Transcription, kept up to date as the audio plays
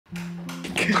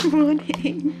Good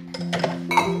morning.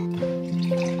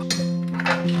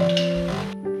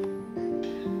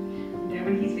 Yeah,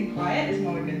 when he's been quiet, it's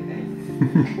not a good thing.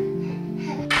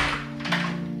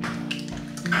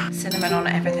 Cinnamon on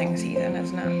everything season,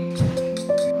 isn't it?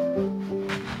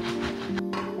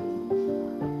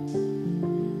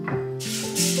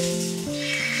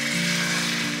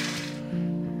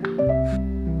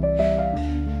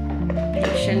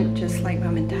 Patient, just like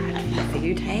mum and dad for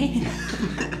food, hey?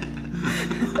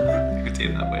 I could see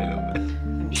it that way a little bit.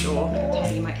 I'm sure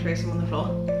Teddy might throw some on the floor.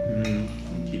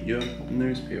 Keep your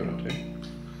nose peeled, I'll do.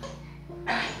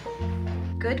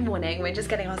 Good morning, we're just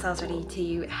getting ourselves ready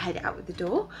to head out the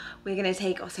door. We're gonna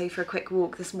take Otto for a quick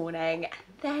walk this morning, and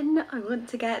then I want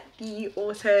to get the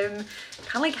autumn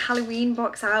kind of like Halloween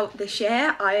box out this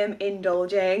year. I am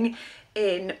indulging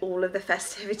in all of the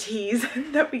festivities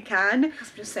that we can. I'm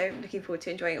just so looking forward to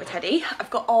enjoying it with Teddy.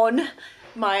 I've got on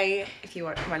my, if you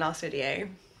watched my last video,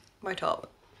 my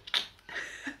top.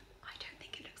 I don't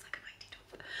think it looks like a nighty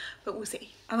top, but we'll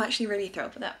see. I'm actually really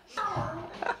thrilled with it.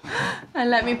 And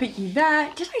let me put you there.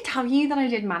 Did I tell you that I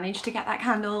did manage to get that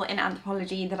candle in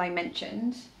Anthropology that I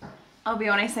mentioned? I'll be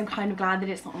honest, I'm kind of glad that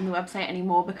it's not on the website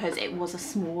anymore because it was a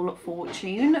small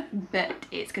fortune, but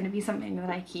it's going to be something that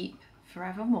I keep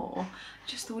forevermore. I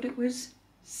just thought it was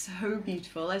so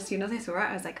beautiful. As soon as I saw it,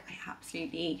 I was like, I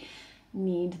absolutely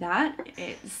need that.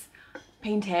 It's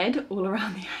painted all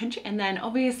around the edge, and then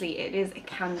obviously it is a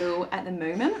candle at the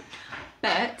moment,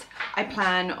 but I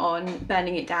plan on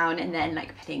burning it down and then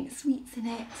like putting sweets in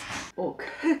it or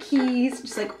cookies,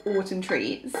 just like autumn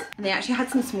treats. And they actually had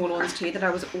some small ones too that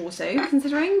I was also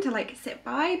considering to like sit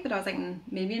by, but I was like,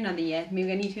 maybe another year,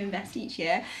 maybe I need to invest each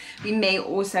year. We may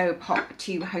also pop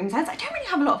to Homesteads. I don't really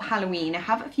have a lot of Halloween. I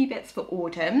have a few bits for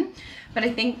autumn, but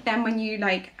I think then when you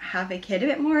like have a kid a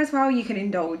bit more as well, you can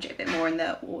indulge a bit more in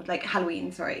the like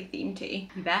Halloween, sorry, theme too.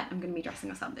 You bet I'm gonna be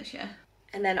dressing us up this year.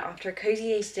 And then after a cozy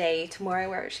day today, tomorrow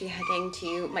we're actually heading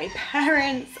to my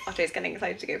parents. Otto's getting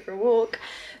excited to go for a walk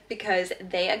because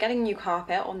they are getting new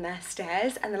carpet on their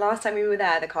stairs. And the last time we were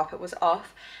there, the carpet was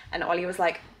off and Ollie was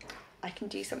like, I can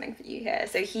do something for you here.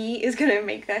 So he is gonna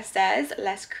make their stairs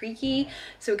less creaky.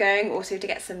 So we're going also to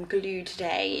get some glue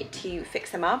today to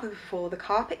fix them up before the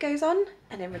carpet goes on.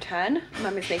 And in return,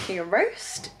 Mum is making a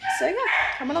roast. So yeah,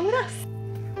 come along with us.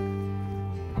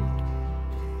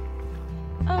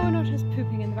 Oh, not just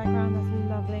pooping in the background, that's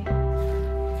lovely.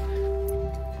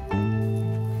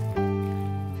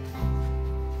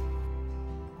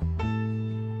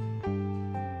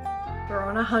 We're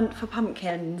on a hunt for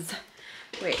pumpkins,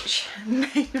 which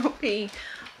may not be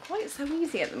quite so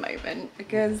easy at the moment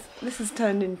because this has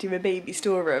turned into a baby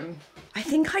storeroom. I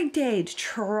think I did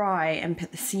try and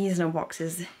put the seasonal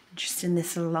boxes just in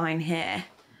this little line here,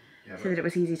 yeah, so that it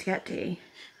was easy to get to.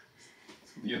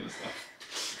 The other stuff.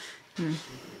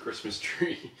 Christmas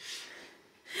tree.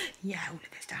 Yeah, all of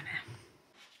this down here.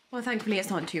 Well, thankfully it's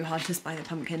not too hard to spy the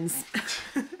pumpkins.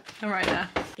 All right there.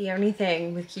 The only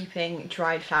thing with keeping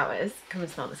dried flowers, come and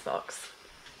smell this box.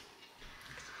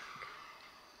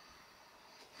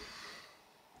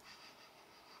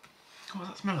 What does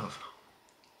that smell of?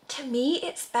 To me,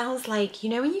 it smells like, you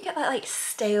know when you get that like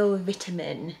stale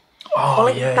vitamin? Oh, or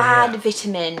like yeah, bad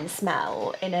vitamin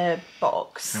smell in a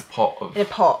box. In a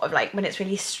pot of like when it's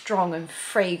really strong and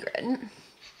fragrant.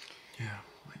 Yeah,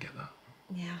 I get that.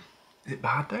 Yeah. Is it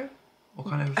bad though? What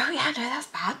kind of? Oh yeah, no, that's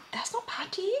bad. That's not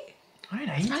bad to you. I don't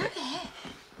hate it.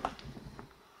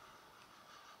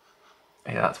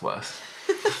 Yeah, that's worse.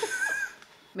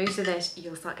 Most of this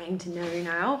you'll start getting to know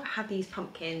now. I've had these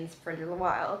pumpkins for a little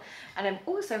while, and I've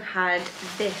also had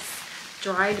this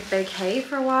dried bouquet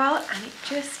for a while, and it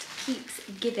just keeps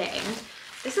giving.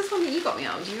 This is one that you got me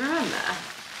on, do you remember?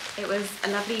 It was a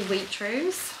lovely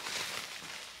Waitrose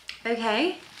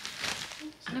bouquet,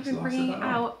 and I've been bringing it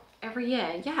out every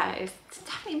year. Yeah, it's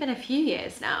definitely been a few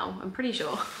years now, I'm pretty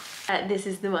sure. This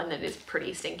is the one that is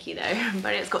pretty stinky though,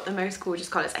 but it's got the most gorgeous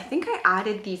colours. I think I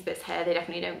added these bits here, they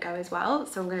definitely don't go as well,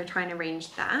 so I'm going to try and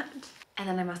arrange that. And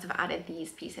then I must have added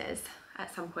these pieces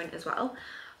at some point as well.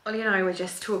 Ollie and I were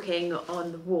just talking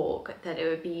on the walk that it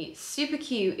would be super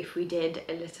cute if we did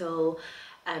a little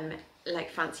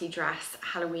like fancy dress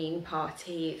Halloween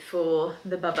party for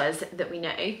the bubbas that we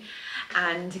know,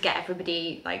 and to get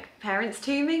everybody, like parents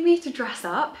too maybe, to dress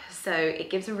up, so it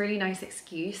gives a really nice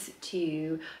excuse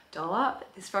to doll up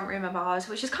this front room of ours,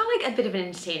 which is kind of like a bit of an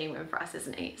entertaining room for us,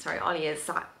 isn't it? Sorry, Ollie is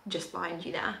sat just behind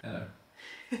you there. Hello.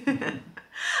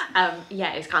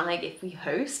 Yeah, it's kind of like if we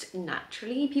host,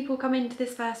 naturally people come into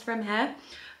this first room here.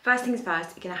 First things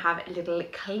first, we're gonna have a little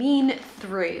clean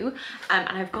through, and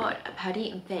I've got a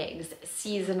Purdy and Figs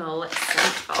seasonal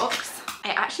scent box. I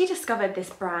actually discovered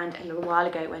this brand a little while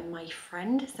ago when my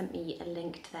friend sent me a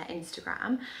link to their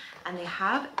Instagram, and they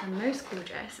have the most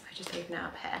gorgeous, if I just open it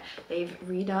up here, they've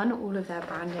redone all of their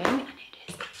branding and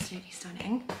it is absolutely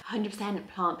stunning. 100%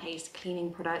 plant-based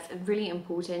cleaning products are really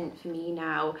important for me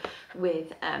now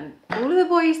with all of the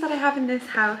boys that I have in this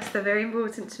house. They're very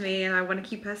important to me and I want to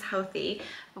keep us healthy.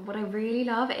 But what I really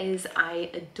love is I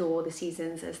adore the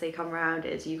seasons as they come around.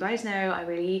 As you guys know, I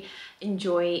really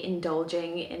enjoy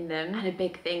indulging in them. And a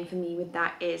big thing for me with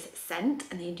that is scent,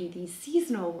 and they do these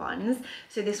seasonal ones.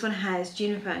 So this one has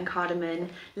juniper and cardamom,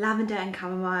 lavender and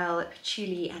chamomile,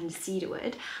 patchouli and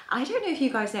cedarwood. I don't know if you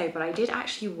guys know, but I did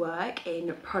actually work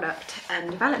in product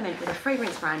development with a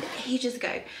fragrance brand ages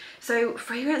ago. So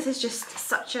fragrance is just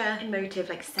such a emotive,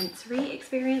 like sensory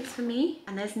experience for me.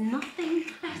 And there's nothing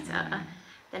better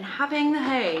than having the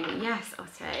home, yes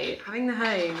Otto, having the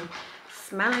home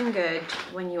smelling good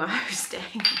when you are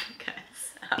hosting, because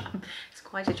it's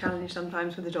quite a challenge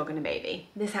sometimes with a dog and a baby.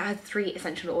 This has 3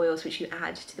 essential oils which you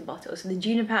add to the bottle. So the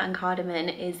juniper and cardamom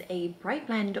is a bright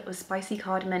blend of spicy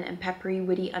cardamom and peppery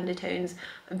woody undertones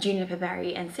of juniper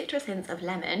berry and citrus hints of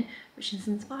lemon, which is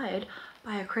inspired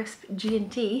by a crisp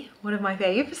G&T, one of my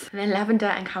faves. And then lavender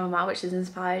and chamomile, which is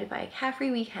inspired by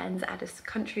carefree weekends at a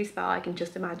country spa. I can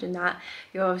just imagine that.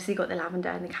 You've obviously got the lavender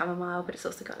and the chamomile, but it's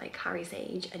also got like clary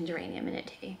sage and geranium in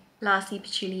it too. Lastly,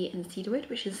 patchouli and cedarwood,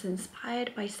 which is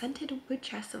inspired by scented wood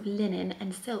chests of linen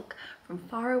and silk from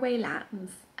faraway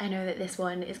lands. I know that this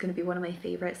one is going to be one of my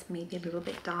favorites, maybe a little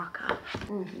bit darker.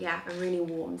 Yeah, a really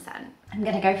warm scent. I'm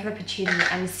going to go for the patchouli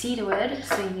and cedarwood.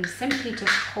 So you simply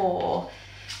just pour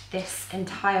this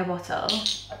entire bottle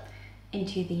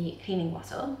into the cleaning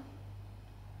bottle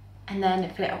and then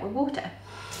fill it up with water.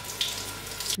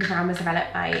 The brand was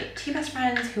developed by 2 best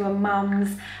friends who are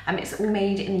mums. It's all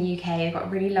made in the UK. They've got a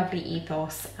really lovely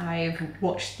ethos. I've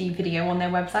watched the video on their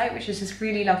website, which is just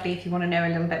really lovely if you want to know a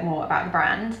little bit more about the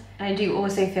brand. And I do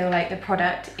also feel like the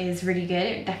product is really good.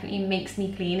 It definitely makes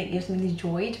me clean. It gives me the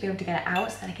joy to be able to get it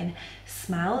out so that I can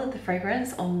smell the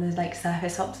fragrance on the like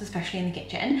surface tops, especially in the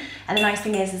kitchen. And the nice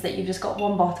thing is that you've just got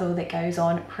one bottle that goes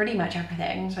on pretty much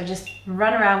everything. So I just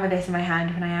run around with this in my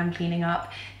hand when I am cleaning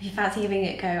up. If you fancy giving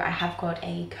it a go, I have got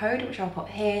a code which I'll pop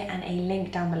here and a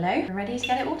link down below. I'm ready to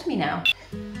get it all to me now.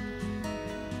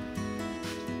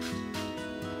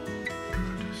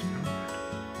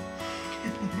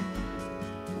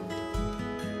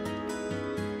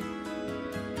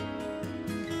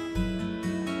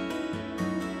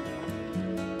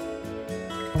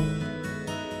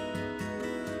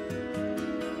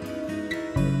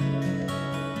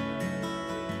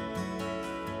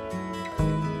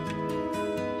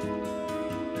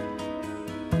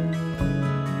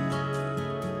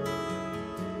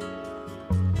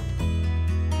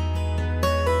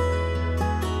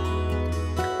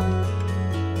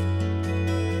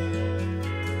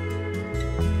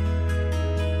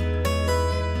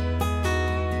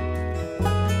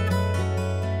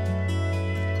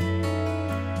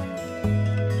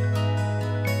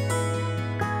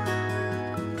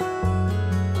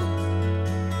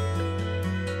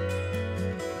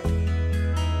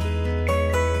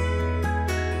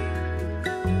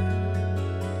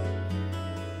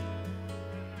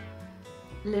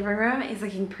 Living room is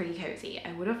looking pretty cozy.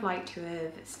 I would have liked to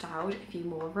have styled a few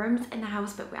more rooms in the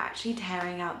house, but we're actually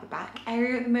tearing out the back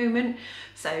area at the moment,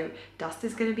 so dust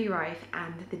is going to be rife.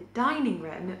 And the dining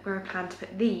room where I plan to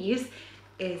put these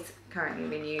is currently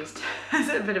being used as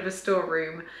a bit of a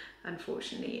storeroom,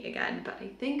 unfortunately, again, but I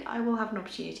think I will have an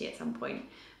opportunity at some point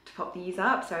to pop these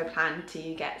up. So I plan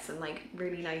to get some like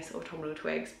really nice autumnal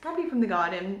twigs, probably from the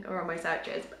garden or on my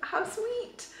searches. But how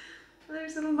sweet!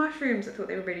 Those little mushrooms, I thought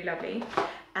they were really lovely.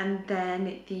 And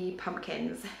then the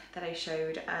pumpkins that I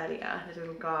showed earlier, the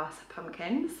little glass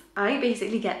pumpkins. I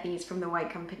basically get these from the White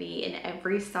Company in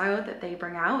every style that they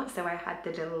bring out. So I had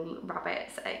the little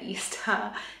rabbits at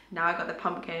Easter. Now I've got the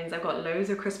pumpkins. I've got loads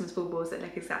of Christmas baubles that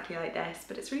look exactly like this,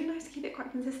 but it's really nice to keep it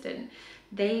quite consistent.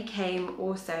 They came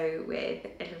also with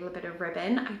a little bit of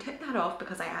ribbon. I took that off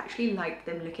because I actually liked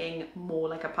them looking more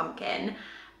like a pumpkin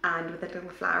and with a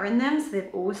little flower in them. So they've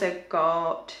also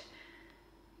got,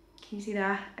 can you see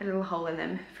there, a little hole in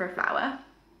them for a flower.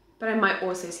 But I might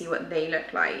also see what they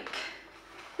look like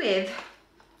with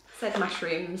said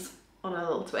mushrooms on a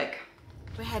little twig.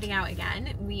 We're heading out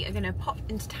again. We are gonna pop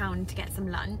into town to get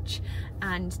some lunch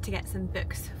and to get some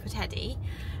books for Teddy,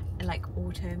 like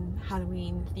autumn,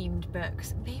 Halloween themed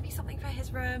books, maybe something for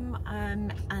his room,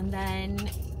 and then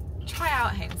try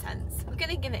out HomeSense. We're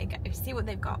gonna give it a go, see what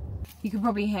they've got. You can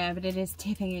probably hear, but it is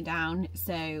tipping it down,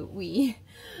 so we,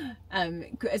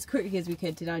 as quickly as we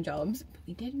could, did our jobs. But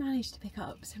we did manage to pick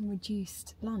up some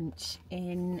reduced lunch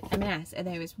in M&S,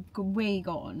 although it's way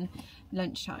gone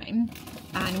lunchtime.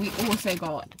 And we also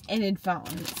got, in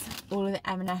advance, all of the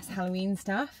M&S Halloween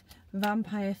stuff.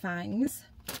 Vampire fangs,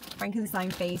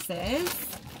 Frankenstein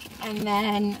faces, and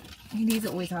then these are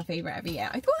always our favourite every year.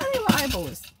 I thought they were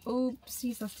eyeballs. Oops,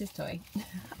 he's lost his toy.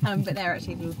 But they're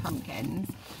actually little pumpkins,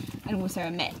 and also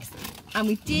a mix. And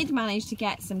we did manage to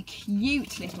get some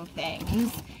cute little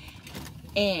things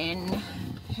in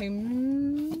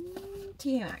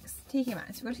TK Maxx. We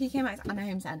got TK Maxx and a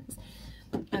HomeSense.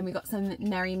 And we got some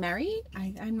Merry Merry.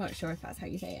 I'm not sure if that's how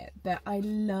you say it, but I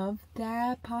love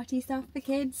their party stuff for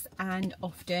kids, and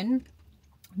often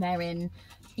they're in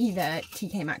either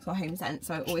TK Maxx or HomeSense,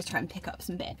 so I always try and pick up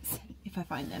some bits if I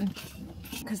find them,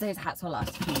 because those hats will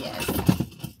last a few years.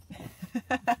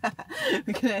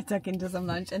 We're gonna tuck into some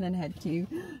lunch and then head to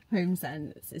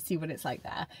HomeSense to see what it's like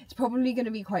there. It's probably going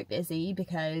to be quite busy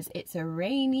because it's a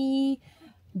rainy,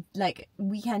 like,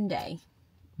 weekend day.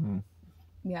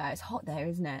 Yeah, it's hot there,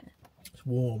 isn't it? It's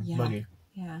warm, muggy.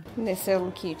 Yeah. This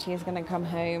little cutie is going to come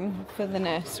home for the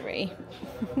nursery.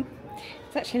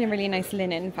 It's actually in a really nice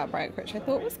linen fabric, which I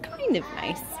thought was kind of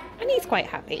nice. And he's quite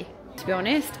happy. To be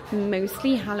honest,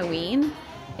 mostly Halloween.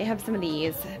 They have some of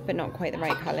these, but not quite the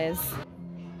right colours.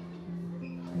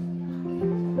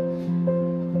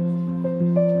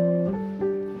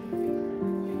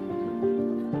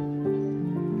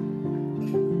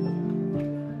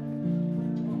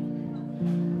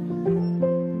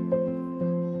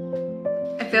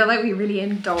 I feel like we really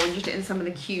indulged in some of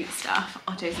the cute stuff.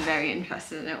 Otto's very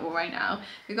interested in it all right now.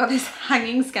 We've got this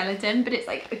hanging skeleton, but it's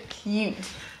like a cute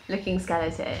looking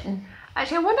skeleton.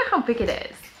 Actually, I wonder how big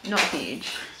it is. Not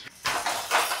huge.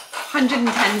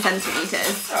 110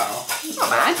 centimetres. Oh. Not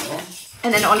bad.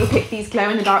 And then Ollie picked these glow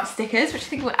in the dark stickers, which I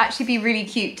think will actually be really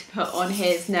cute to put on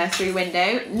his nursery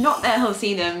window. Not that he'll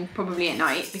see them probably at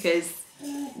night, because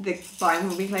the blind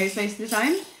will be closed most of the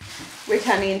time. We're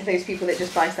turning into those people that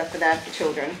just buy stuff for their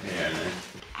children. Yeah, I know.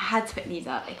 I had to pick these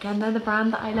up. Again, they're the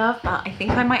brand that I love, but I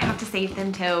think I might have to save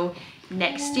them till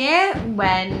next year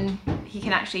when he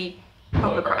can actually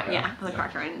pull the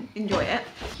cracker and enjoy it.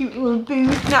 Cute little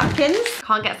booth napkins.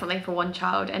 Can't get something for one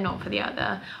child and not for the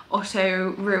other.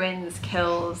 Otto ruins,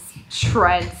 kills,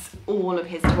 shreds all of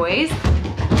his toys.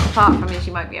 Apart from, as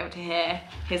you might be able to hear,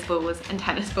 his balls and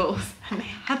tennis balls. And they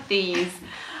had these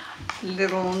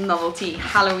little novelty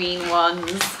Halloween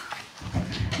ones.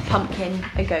 A pumpkin,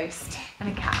 a ghost, and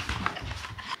a cat.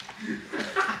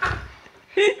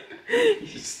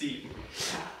 Steve.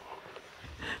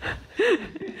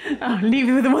 Oh, leave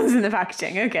it with the ones in the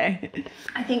packaging, okay.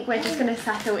 I think we're just gonna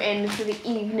settle in for the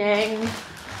evening.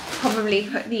 Probably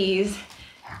put these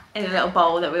in a little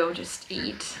bowl that we'll just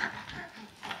eat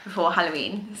before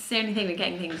Halloween. It's the only thing we're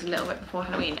getting things a little bit before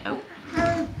Halloween. Oh,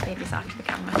 baby's after the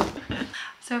camera.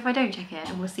 So if I don't check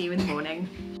it, we'll see you in the morning.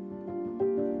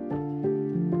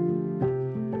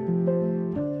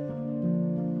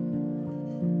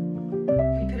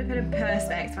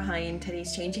 Perspex behind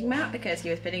Teddy's changing mat because he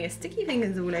was putting his sticky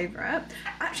fingers all over it.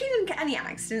 Actually didn't get any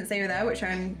accidents over there, which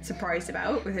I'm surprised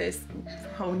about with his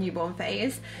whole newborn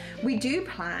phase. We do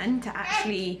plan to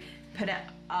actually put it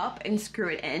up and screw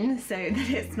it in so that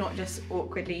it's not just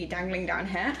awkwardly dangling down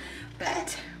here,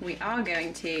 but we are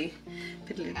going to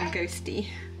put a little ghosty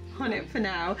on it for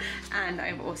now, and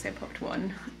I've also popped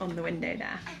one on the window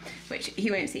there, which he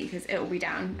won't see because it'll be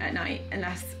down at night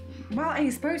unless, well, I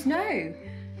suppose no.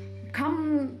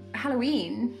 Come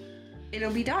Halloween,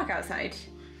 it'll be dark outside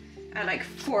at like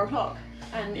 4 o'clock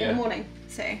and in the morning.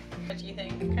 So, what do you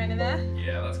think? Kind of there?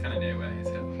 Yeah, that's kind of near where his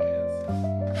head is.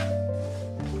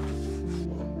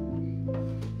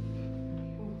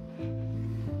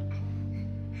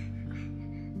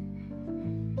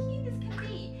 Cute as can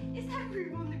be. Is there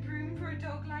room on the broom for a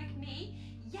dog like me?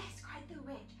 Yes, cried the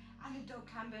witch. And the dog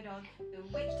clambered on. The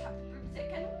witch tapped the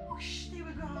broomstick and whoosh, they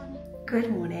were gone. Good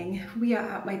morning. We are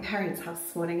at my parents' house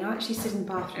this morning. I actually stood in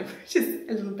the bathroom, which is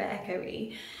a little bit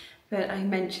echoey. But I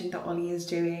mentioned that Ollie is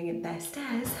doing their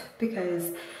stairs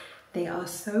because they are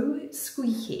so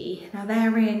squeaky. Now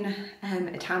they're in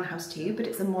a townhouse too, but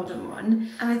it's a modern one.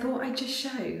 And I thought I'd just show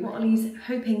what Ollie's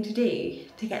hoping to do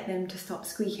to get them to stop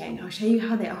squeaking. I'll show you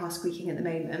how they are squeaking at the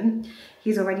moment.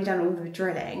 He's already done all the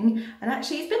drilling. And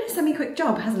actually it's been a semi-quick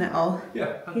job, hasn't it, Ol?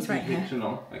 Yeah. He's right here.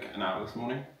 On like an hour this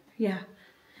morning. Yeah.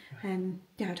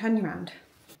 Yeah, I'll turn you around.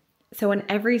 So on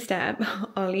every step,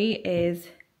 Ollie is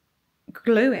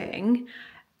gluing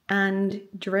and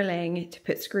drilling to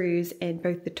put screws in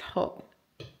both the top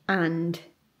and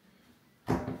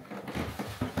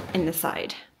in the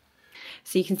side.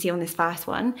 So you can see on this first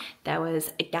one, there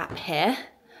was a gap here,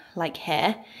 like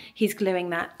here. He's gluing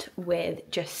that with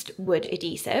just wood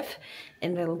adhesive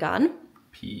in a little gun.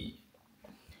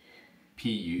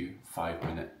 PU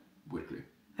 5-minute wood glue.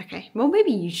 Okay, well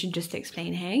maybe you should just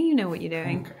explain here, you know what you're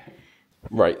doing. Okay.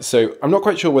 Right, so I'm not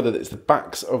quite sure whether it's the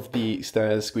backs of the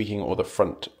stairs squeaking or the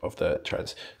front of the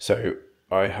treads. So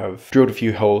I have drilled a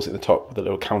few holes in the top with a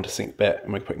little countersink bit,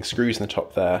 and we're putting screws in the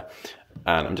top there,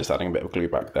 and I'm just adding a bit of glue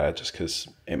back there just because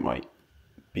it might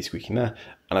be squeaking there.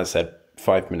 And as I said,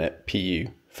 5-minute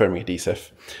PU foaming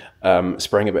adhesive,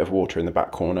 spraying a bit of water in the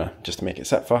back corner just to make it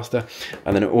set faster.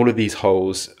 And then all of these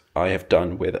holes I have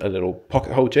done with a little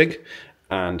pocket hole jig,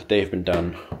 and they have been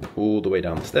done all the way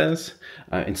down the stairs.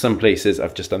 In some places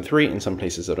I've just done 3, in some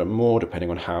places I've done more, depending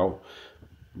on how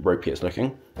ropey it's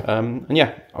looking. And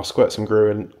yeah, I'll squirt some glue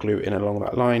in along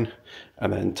that line,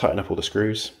 and then tighten up all the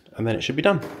screws, and then it should be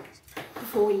done.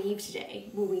 Before we leave today,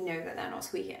 will we know that they're not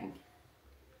squeaking?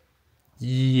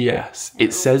 Yes,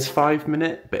 it says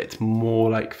 5-minute, but it's more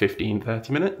like 15-30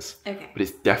 minutes. Okay. But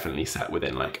it's definitely set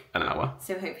within like an hour.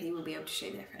 So hopefully we'll be able to show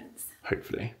the difference.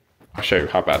 Hopefully. I'll show you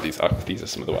how bad these are. These are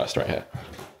some of the worst right here.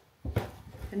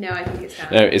 No, I think it's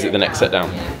down. No, is it the next set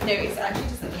down? Yeah. No, it's actually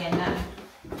just at the end there.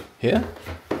 Here?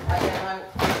 I don't know.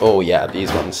 Oh yeah,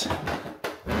 these ones.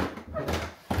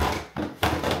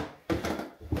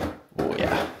 Oh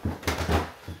yeah.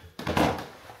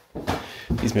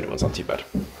 These middle ones aren't too bad.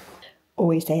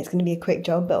 Always say it's going to be a quick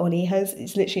job, but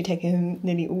it's literally taken him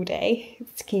nearly all day.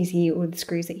 Can you see all the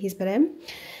screws that he's put in?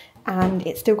 And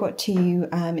it's still got to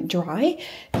dry.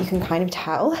 You can kind of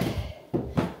tell,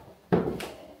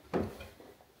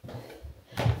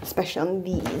 especially on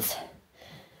these,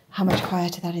 how much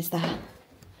quieter that is there.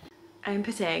 I'm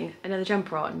putting another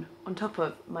jumper on top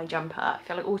of my jumper. I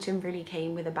feel like autumn really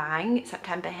came with a bang.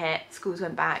 September hit, schools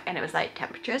went back, and it was like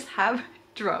temperatures have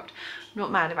dropped. I'm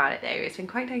not mad about it though. It's been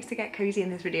quite nice to get cozy in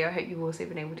this video. I hope you've also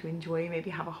been able to enjoy, maybe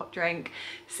have a hot drink,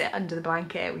 sit under the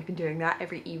blanket. We've been doing that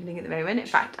every evening at the moment. In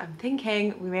fact, I'm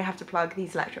thinking we may have to plug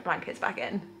these electric blankets back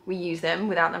in. We use them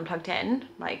without them plugged in,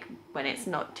 like when it's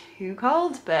not too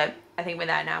cold, but I think we're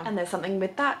there now. And there's something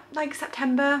with that like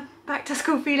September back to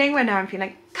school feeling where now I'm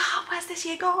feeling like, God, where's this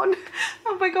year gone?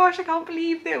 Oh my gosh, I can't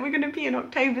believe that we're gonna be in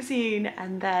October soon.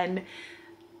 And then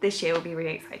this year will be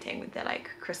really exciting with the like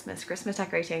Christmas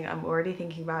decorating. I'm already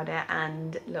thinking about it,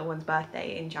 and little one's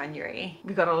birthday in January.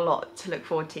 We've got a lot to look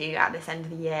forward to at this end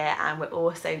of the year, and we're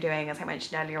also doing, as I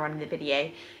mentioned earlier on in the video,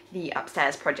 the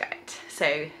upstairs project.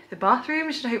 So the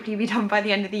bathroom should hopefully be done by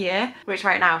the end of the year, which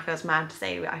right now feels mad to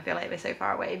say. I feel like we're so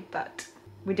far away, but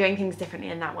we're doing things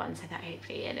differently in that one, so that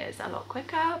hopefully it is a lot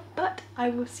quicker. But I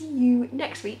will see you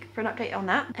next week for an update on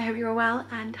that. I hope you're all well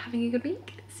and having a good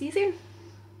week. See you soon.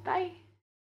 Bye.